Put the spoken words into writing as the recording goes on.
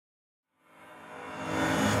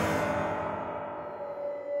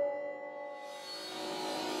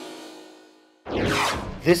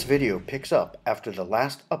This video picks up after the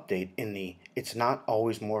last update in the It's Not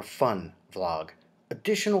Always More Fun vlog.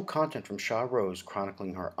 Additional content from Sha Rose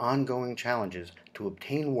chronicling her ongoing challenges to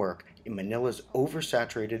obtain work in Manila's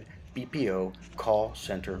oversaturated BPO call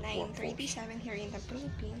center workforce. 9:37 here in the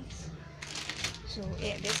Philippines. So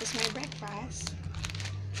this is my breakfast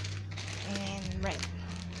and bread.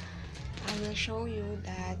 I will show you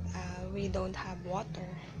that we don't have water.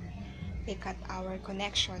 They cut our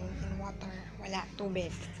connection in water. Wala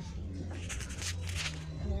tubig.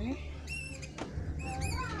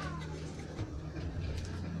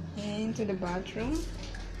 Into the bathroom.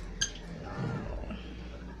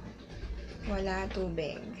 Wala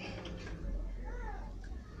tubig.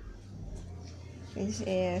 This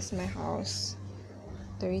is my house.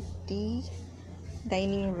 30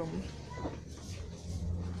 dining room.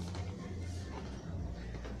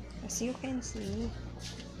 As you can see,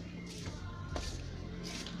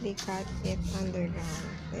 they cut it underground.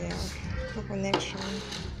 There, the connection.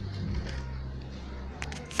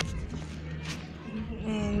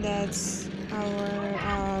 And that's our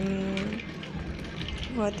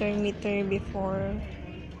water meter before,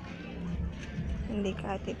 and they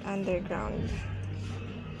cut it underground.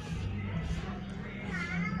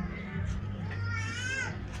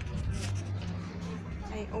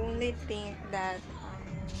 I only think that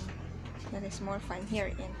that is more fun here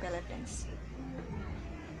in Philippines.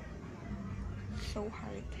 So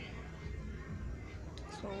hard.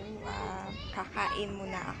 So kakain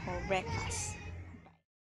muna ako breakfast.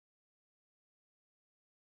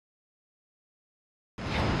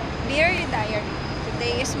 Dear Diary,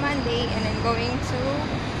 today is Monday and I'm going to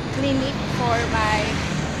clinic for my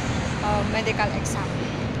medical exam.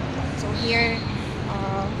 So here,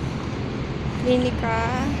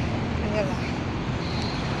 Clinica Manila.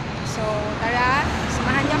 So tara,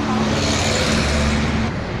 samahan niyo ako.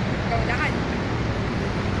 Go lakad.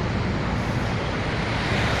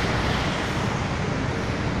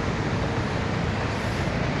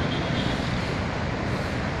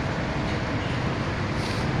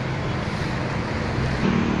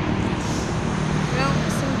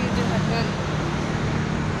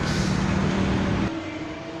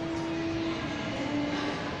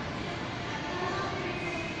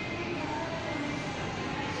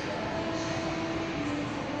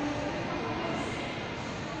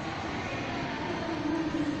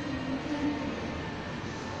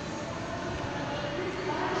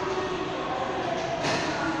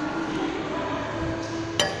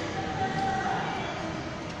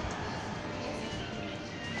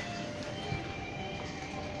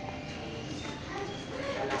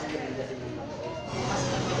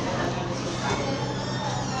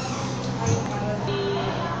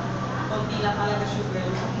 Lang talaga sugar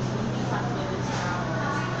hindi sakto din sa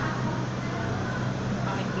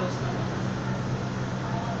close naman.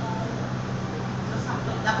 So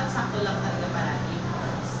dapat sakto lang talaga parati.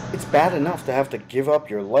 It's bad enough to have to give up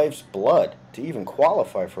your life's blood to even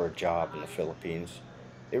qualify for a job in the Philippines.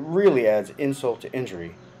 It really adds insult to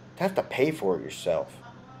injury to have to pay for it yourself.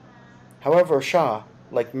 However, Sha,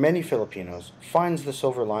 like many Filipinos, finds the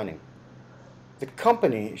silver lining. The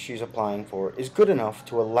company she's applying for is good enough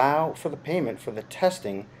to allow for the payment for the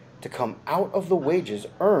testing to come out of the wages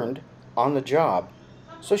earned on the job,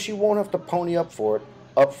 so she won't have to pony up for it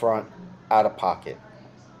up front, out of pocket.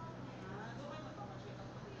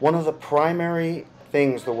 One of the primary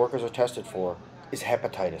things the workers are tested for is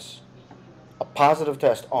hepatitis. A positive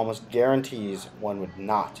test almost guarantees one would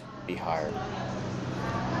not be hired.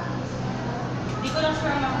 Hindi ko lang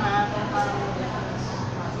sure lang ha, kung parang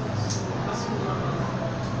mas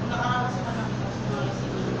nakaraan kasi nakakita siguro si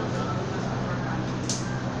Nino na nasa apartment.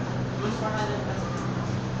 Yung 400 kasi.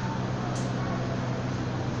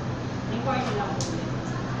 Yung 40 lang po.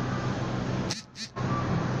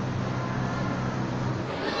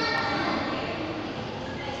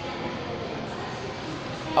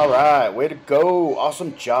 Alright, way to go.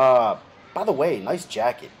 Awesome job. By the way, nice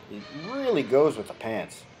jacket. It really goes with the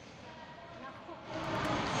pants.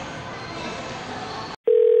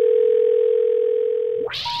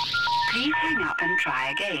 Please hang up and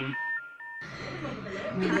try again.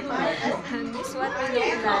 This is what we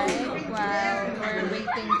look like while we're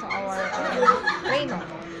waiting to our trainer.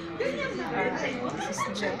 This is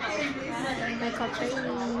Jeff. Makeup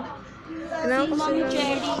training. Hello, Mommy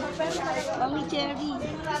Cherry. Mommy Cherry.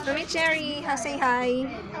 Mommy Cherry, say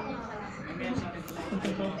hi.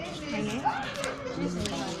 Video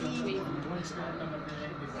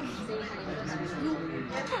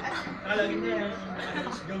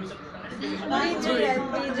yan. Hi,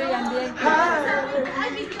 video lang.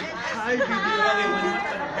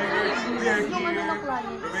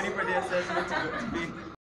 We're ready for the assessment to be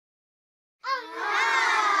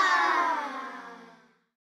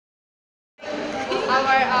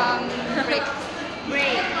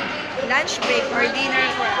lunch break or dinner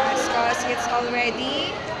for us because it's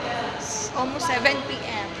already almost 7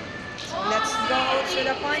 p.m. So let's go to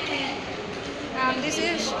the country. This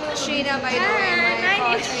is Sheena, by the way, my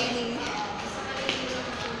co-trainee.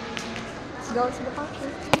 Let's go to the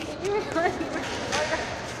country.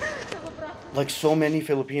 Like so many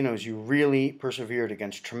Filipinos, you really persevered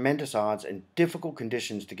against tremendous odds and difficult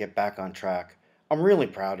conditions to get back on track. I'm really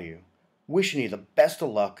proud of you. Wishing you the best of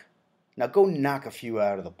luck. Now go knock a few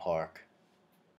out of the park.